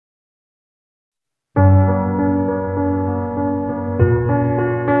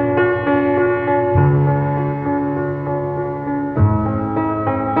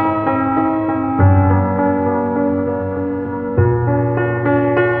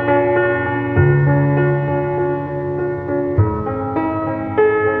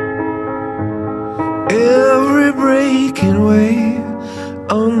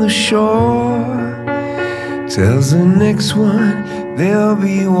shore. Tells the next one there'll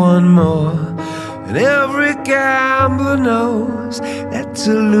be one more. And every gambler knows that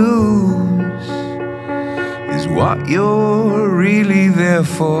to lose is what you're really there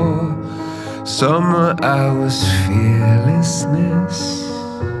for. Summer hours fearlessness.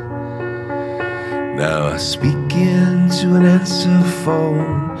 Now I speak into an answer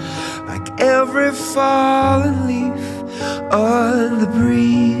phone, like every fallen leaf on the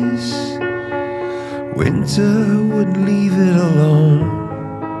breeze. Winter wouldn't leave it alone.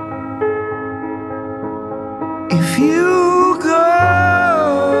 If you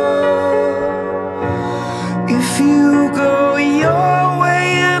go your way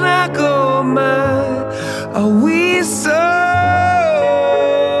and I go mine, are we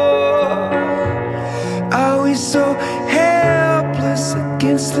so helpless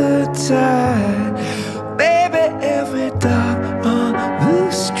against the tide? Baby, every dog on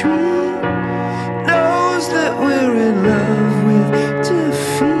the street knows that we're in love with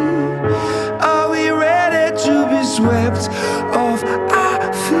defeat. Are we ready to be swept off our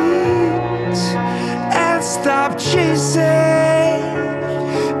feet and stop chasing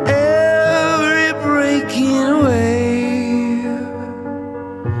every breaking wave?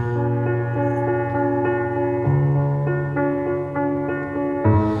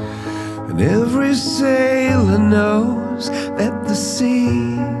 And every sailor knows that the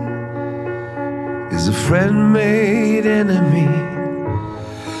sea is a friend made enemy.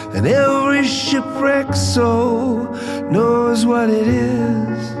 And every shipwrecked soul knows what it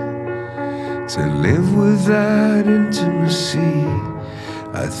is to live without intimacy.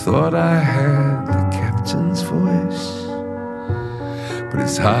 I thought I had the captain's voice, but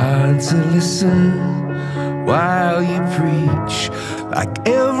it's hard to listen while you preach, like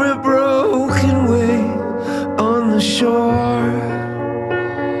every broken wave on the shore.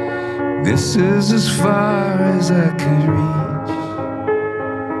 This is as far as I could reach.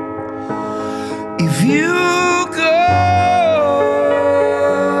 If you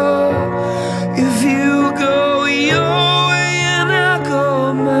go your way and I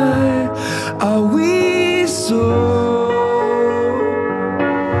go mine, are we so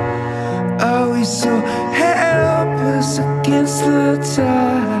helpless against the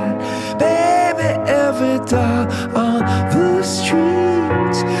tide? Baby, every dog on the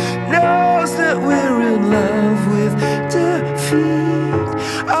street knows that we're in love with defeat.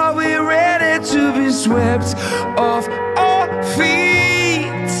 Are we ready to be swept off our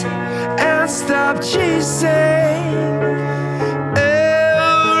feet and stop chasing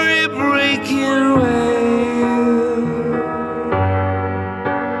every breaking wave?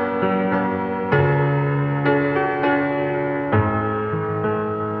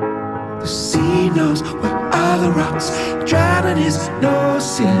 The sea knows where all the rocks, drowning is no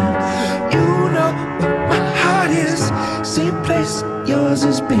sin. You know where my heart is, same place yours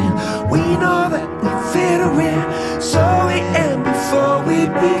has been. We know that we fit to win, so we end before we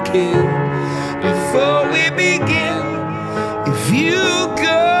begin. Before we begin, if you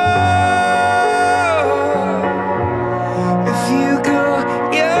go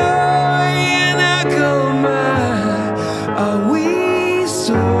your way and I go mine, are we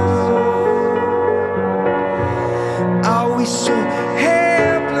so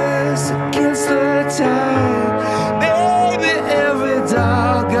helpless against the tide? Baby, every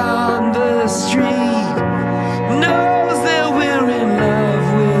dog on the street knows that we're in love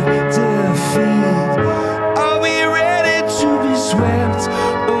with defeat. Are we ready to be swept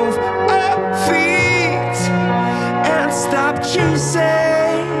off our feet and stop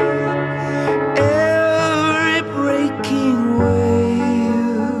chasing every breaking wave?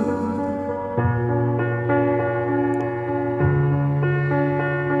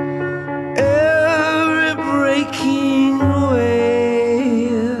 Every breaking wave.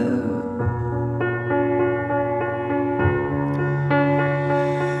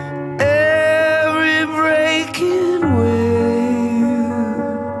 Every breaking wave.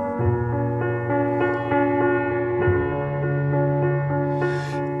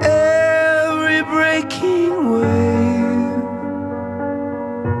 Every breaking wave.